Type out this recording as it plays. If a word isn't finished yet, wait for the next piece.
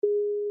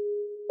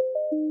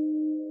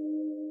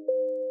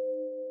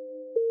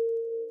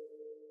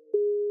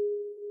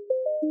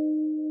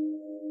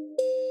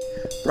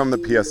From the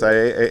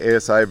PSIA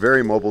ASI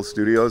Very Mobile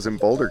Studios in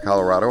Boulder,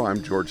 Colorado,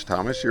 I'm George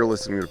Thomas. You're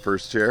listening to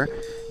First Chair.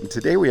 And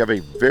today we have a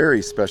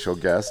very special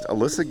guest.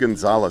 Alyssa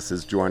Gonzalez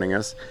is joining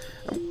us.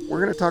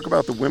 We're going to talk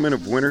about the Women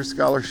of Winter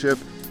Scholarship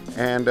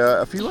and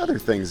a few other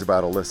things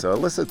about Alyssa.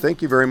 Alyssa,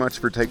 thank you very much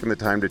for taking the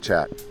time to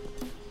chat.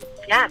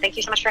 Yeah, thank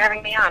you so much for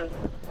having me on.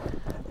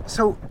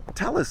 So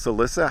tell us,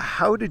 Alyssa,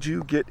 how did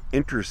you get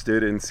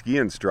interested in ski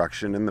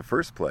instruction in the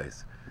first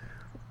place?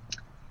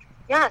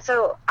 Yeah,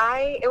 so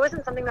it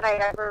wasn't something that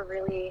I'd ever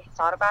really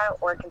thought about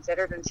or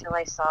considered until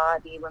I saw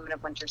the Women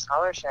of Winter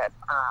Scholarship,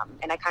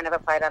 and I kind of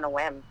applied on a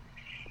whim.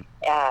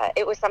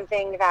 It was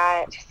something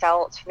that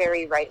felt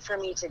very right for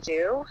me to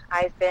do.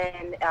 I've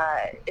been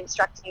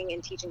instructing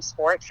and teaching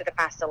sport for the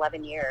past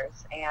 11 years,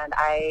 and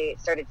I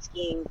started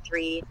skiing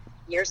 3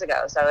 years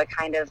ago, so it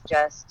kind of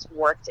just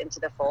worked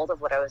into the fold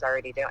of what I was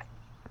already doing.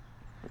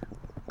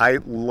 I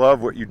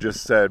love what you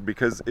just said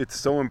because it's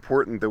so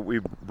important that we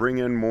bring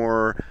in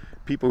more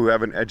people who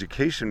have an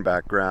education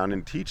background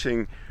in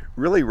teaching,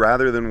 really,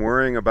 rather than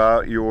worrying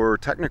about your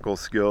technical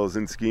skills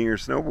in skiing or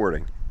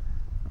snowboarding.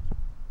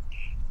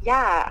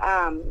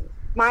 Yeah,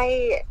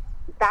 my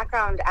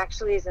background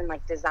actually is in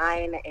like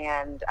design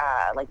and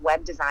like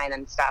web design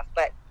and stuff,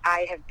 but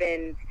I have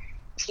been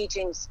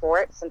teaching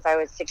sports since I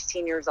was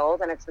 16 years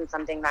old, and it's been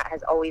something that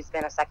has always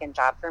been a second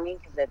job for me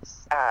because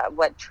it's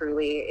what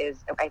truly is,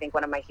 I think,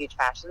 one of my huge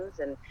passions,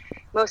 and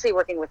mostly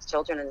working with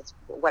children is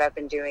what I've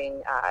been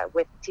doing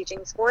with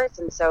teaching sports.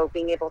 And so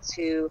being able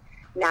to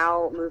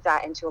now move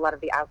that into a lot of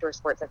the outdoor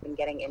sports I've been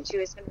getting into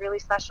has been really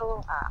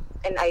special.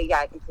 And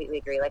I completely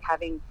agree. Like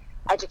having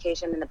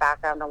education in the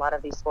background in a lot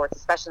of these sports,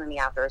 especially in the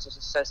outdoors, is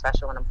just so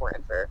special and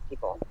important for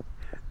people.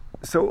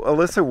 So,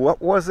 Alyssa,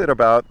 what was it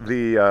about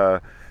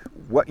the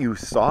what you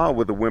saw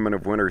with the Women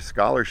of Winter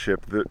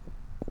Scholarship that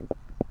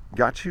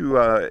got you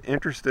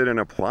interested in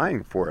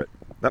applying for it?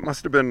 That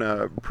must have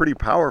been pretty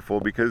powerful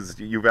because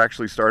you've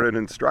actually started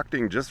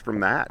instructing just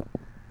from that.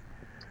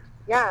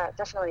 Yeah,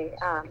 definitely.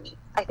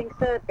 I think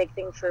the big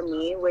thing for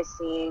me was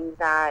seeing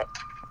that,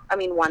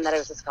 one, that it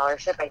was a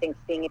scholarship. I think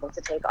being able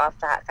to take off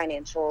that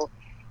financial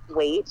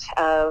weight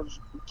of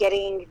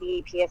getting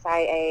the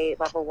PSIA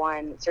level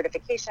 1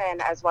 certification,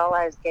 as well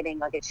as getting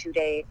like a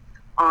 2-day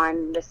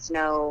on the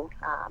snow.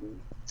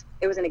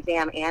 It was an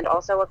exam and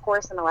also a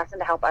course and a lesson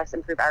to help us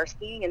improve our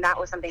skiing. And that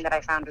was something that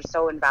I found was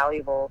so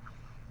invaluable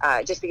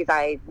just because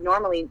I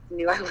normally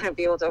knew I wouldn't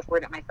be able to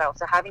afford it myself.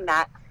 So having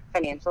that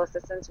financial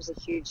assistance was a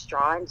huge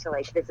draw into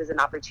like, this is an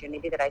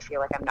opportunity that I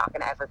feel like I'm not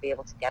going to ever be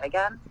able to get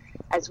again,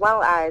 as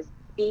well as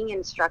being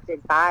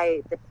instructed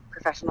by the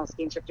Professional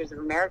Ski Instructors of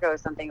America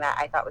was something that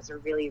I thought was a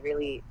really,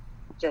 really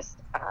just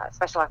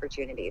special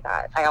opportunity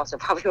that I also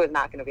probably was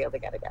not going to be able to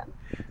get again.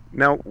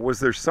 Now, was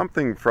there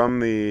something from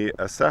the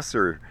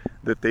assessor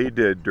that they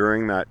did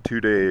during that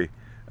 2-day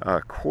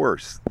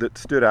course that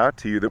stood out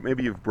to you that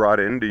maybe you've brought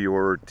into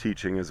your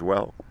teaching as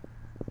well?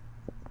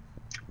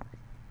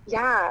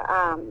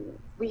 Yeah,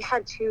 we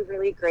had 2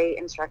 really great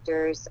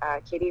instructors,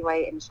 Katie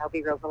White and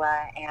Shelby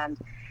Rovola, and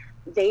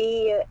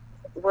they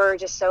were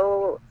just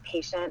so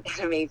patient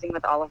and amazing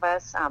with all of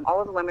us. All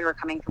of the women were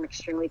coming from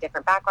extremely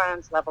different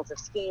backgrounds, levels of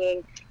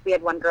skiing. We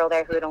had one girl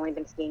there who had only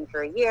been skiing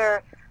for a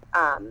year,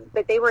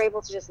 but they were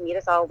able to just meet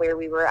us all where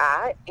we were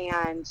at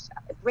and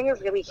bring a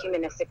really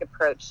humanistic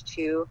approach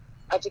to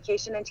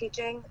education and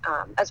teaching,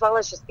 as well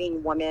as just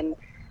being women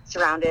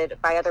surrounded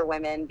by other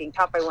women, being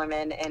taught by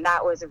women. And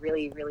that was a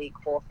really, really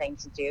cool thing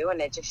to do. And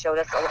it just showed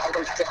us all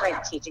those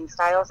different teaching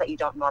styles that you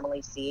don't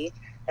normally see,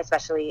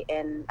 especially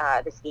in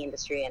the ski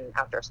industry and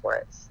outdoor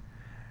sports.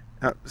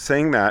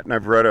 Saying that, and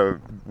I've read a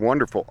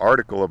wonderful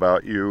article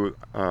about you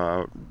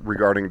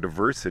regarding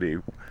diversity.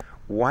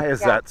 Why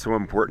is that so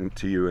important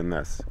to you in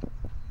this?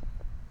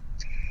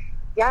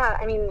 Yeah,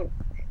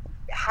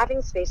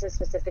 having spaces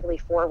specifically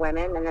for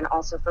women and then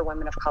also for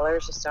women of color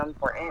is just so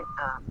important.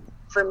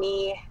 For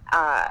me,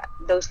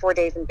 those 4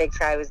 days in Big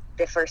Sky was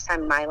the first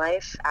time in my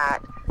life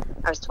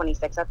I was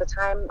 26 at the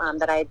time,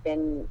 that I had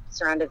been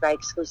surrounded by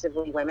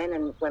exclusively women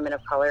and women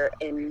of color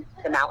in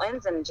the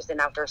mountains and just in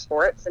outdoor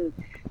sports. And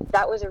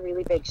that was a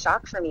really big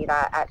shock for me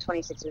that at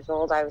 26 years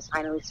old, I was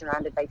finally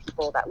surrounded by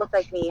people that looked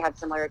like me, had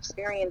similar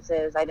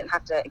experiences. I didn't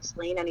have to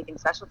explain anything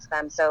special to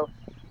them. So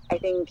I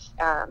think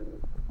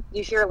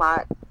you hear a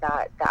lot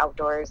that the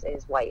outdoors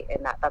is white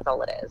and that's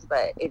all it is.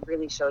 But it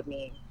really showed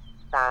me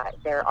that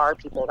there are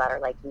people that are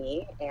like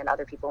me and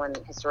other people in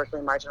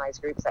historically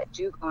marginalized groups that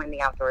do go in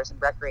the outdoors and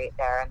recreate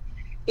there. And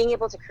being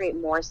able to create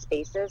more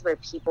spaces where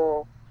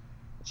people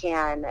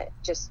can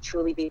just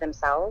truly be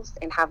themselves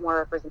and have more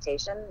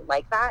representation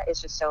like that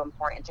is just so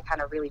important to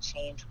kind of really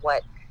change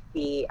what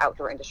the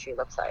outdoor industry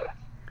looks like.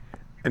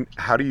 And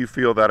how do you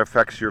feel that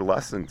affects your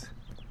lessons?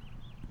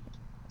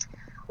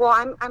 Well,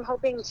 I'm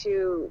hoping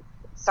to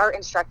start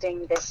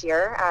instructing this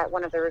year at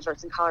one of the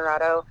resorts in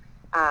Colorado.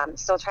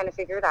 Still trying to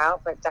figure it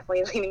out, but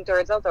definitely leaning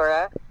towards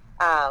Eldora.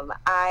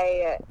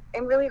 I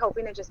am really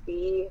hoping to just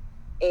be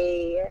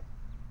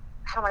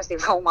I don't want to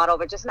say role model,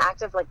 but just an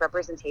active like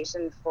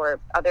representation for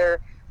other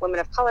women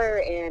of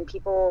color and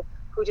people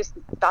who just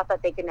thought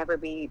that they could never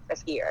be a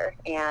skier.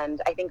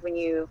 And I think when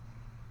you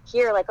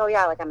hear like, oh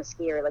yeah, like I'm a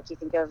skier, like you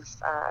think of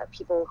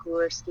people who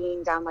are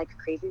skiing down like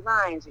crazy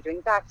lines or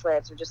doing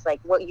backflips or just like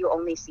what you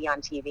only see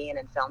on TV and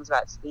in films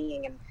about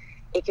skiing. And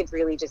it could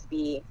really just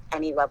be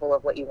any level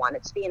of what you want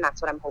it to be. And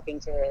that's what I'm hoping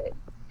to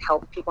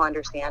help people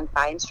understand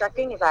by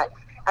instructing, is that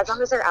as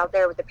long as they're out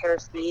there with a pair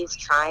of skis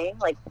trying,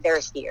 like they're a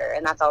skier,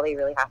 and that's all they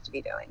really have to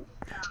be doing.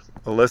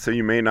 Alyssa,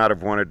 you may not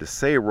have wanted to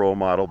say role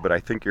model, but I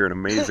think you're an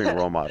amazing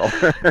role model.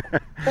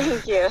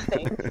 Thank you.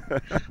 Thanks.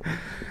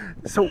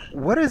 So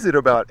what is it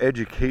about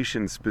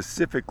education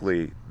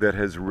specifically that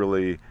has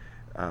really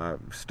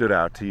stood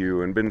out to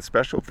you and been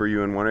special for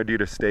you and wanted you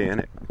to stay in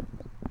it?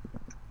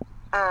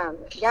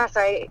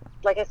 So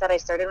like I said, I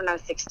started when I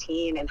was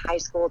 16 in high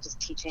school, just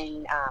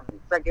teaching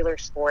regular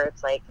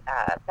sports like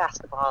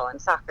basketball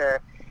and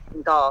soccer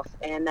and golf.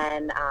 And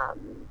then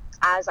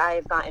as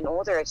I've gotten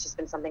older, it's just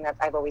been something that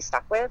I've always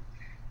stuck with.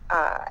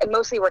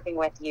 Mostly working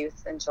with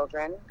youth and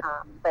children.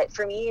 But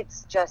for me,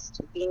 it's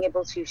just being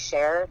able to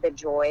share the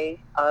joy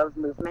of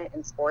movement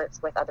and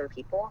sports with other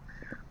people.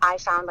 I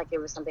found like it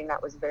was something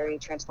that was very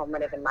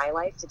transformative in my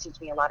life to teach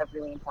me a lot of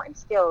really important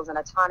skills and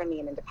autonomy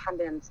and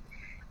independence,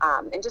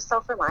 and just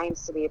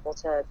self-reliance to be able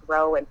to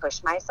grow and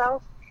push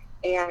myself.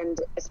 And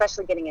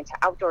especially getting into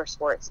outdoor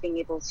sports, being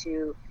able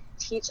to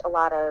teach a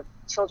lot of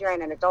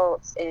children and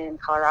adults in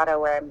Colorado,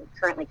 where I'm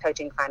currently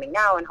coaching climbing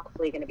now and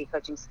hopefully going to be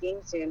coaching skiing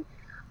soon.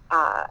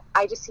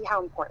 I just see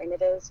how important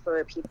it is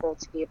for people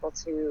to be able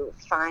to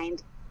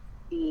find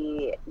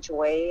the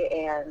joy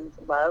and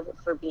love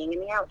for being in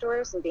the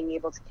outdoors and being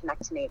able to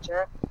connect to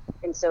nature.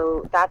 And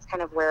so that's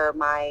kind of where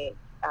my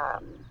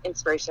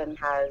inspiration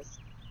has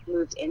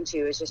moved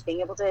into, is just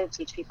being able to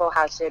teach people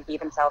how to be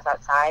themselves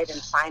outside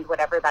and find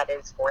whatever that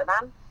is for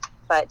them,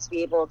 but to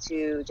be able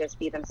to just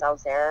be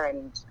themselves there.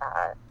 And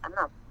I don't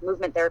know,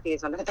 movement therapy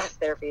is one of the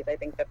best therapies I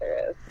think that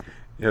there is.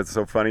 Yeah, it's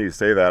so funny you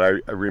say that.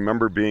 I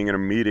remember being in a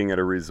meeting at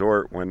a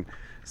resort when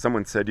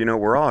someone said,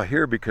 we're all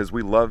here because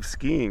we love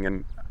skiing.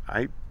 And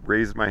I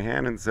raised my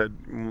hand and said,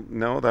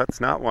 no, that's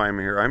not why I'm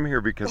here. I'm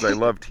here because I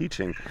love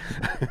teaching.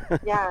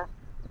 Yeah,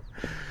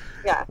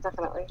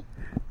 definitely.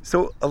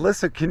 So,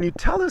 Alyssa, can you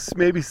tell us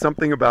maybe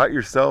something about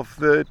yourself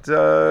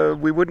that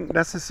we wouldn't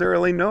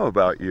necessarily know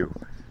about you?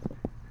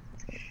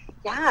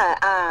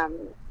 Yeah,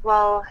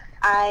 well,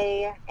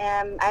 I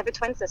have a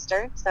twin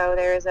sister, so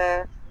there's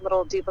a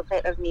little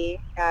duplicate of me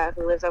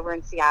who lives over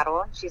in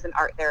Seattle. She's an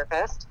art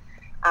therapist,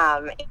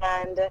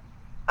 and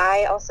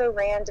I also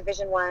ran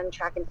Division I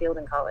track and field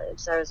in college.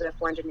 So I was a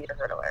 400-meter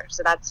hurdler.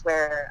 So that's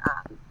where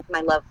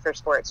my love for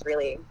sports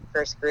really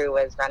first grew,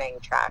 was running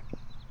track.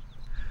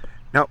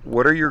 Now,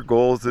 what are your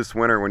goals this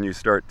winter when you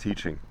start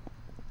teaching?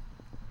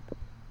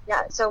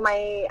 Yeah, so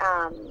my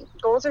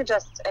goals are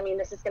just,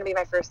 this is going to be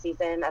my first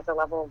season as a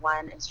level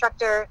 1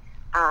 instructor.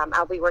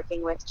 I'll be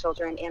working with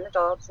children and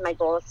adults. My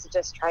goal is to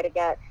just try to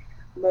get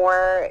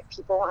more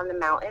people on the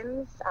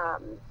mountains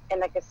in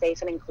like a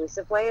safe and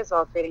inclusive way, as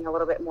well as creating a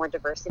little bit more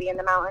diversity in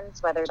the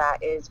mountains, whether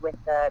that is with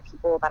the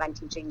people that I'm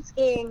teaching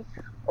skiing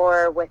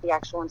or with the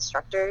actual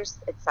instructors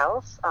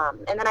itself.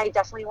 And then I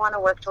definitely want to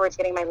work towards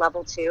getting my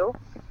level 2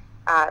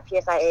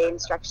 PSIA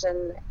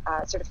instruction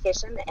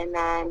certification, and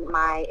then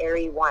my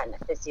ARI 1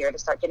 this year to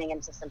start getting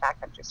into some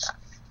backcountry stuff.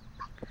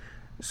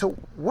 So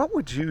what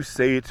would you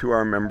say to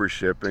our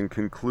membership in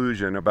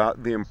conclusion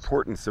about the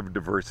importance of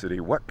diversity?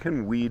 What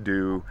can we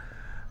do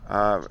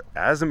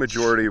as a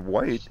majority of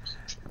white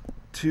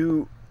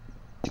to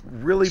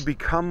really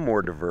become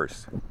more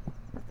diverse?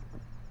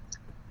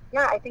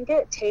 Yeah, I think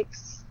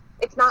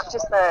it's not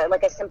just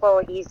a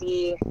simple,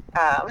 easy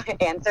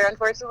answer,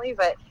 unfortunately,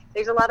 but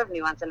there's a lot of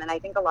nuance in it. And I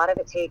think a lot of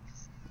it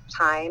takes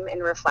time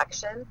and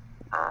reflection,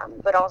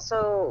 but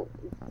also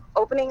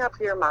opening up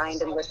your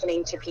mind and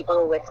listening to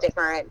people with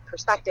different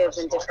perspectives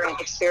and different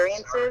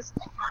experiences,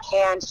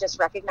 and just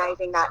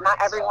recognizing that not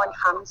everyone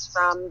comes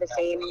from the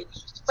same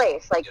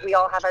place. Like, we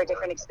all have our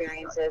different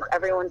experiences.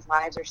 Everyone's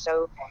lives are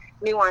so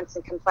nuanced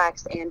and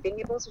complex, and being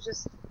able to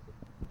just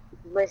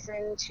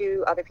listen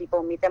to other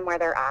people, meet them where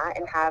they're at,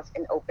 and have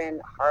an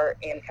open heart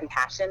and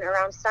compassion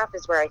around stuff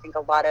is where I think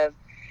a lot of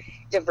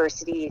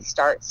diversity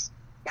starts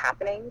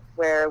happening,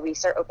 where we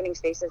start opening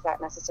spaces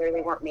that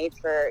necessarily weren't made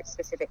for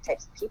specific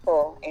types of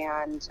people,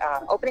 and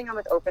opening them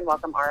with open,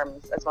 welcome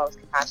arms, as well as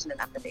compassion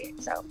and empathy.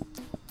 So,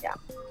 yeah.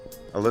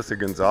 Alyssa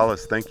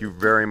Gonzalez, thank you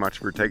very much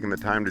for taking the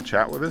time to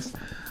chat with us.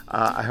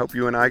 I hope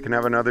you and I can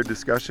have another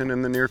discussion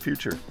in the near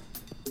future.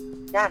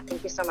 Yeah,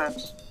 thank you so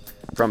much.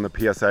 From the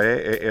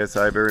PSIA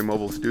ASI Very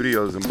Mobile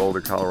Studios in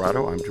Boulder,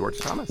 Colorado, I'm George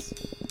Thomas.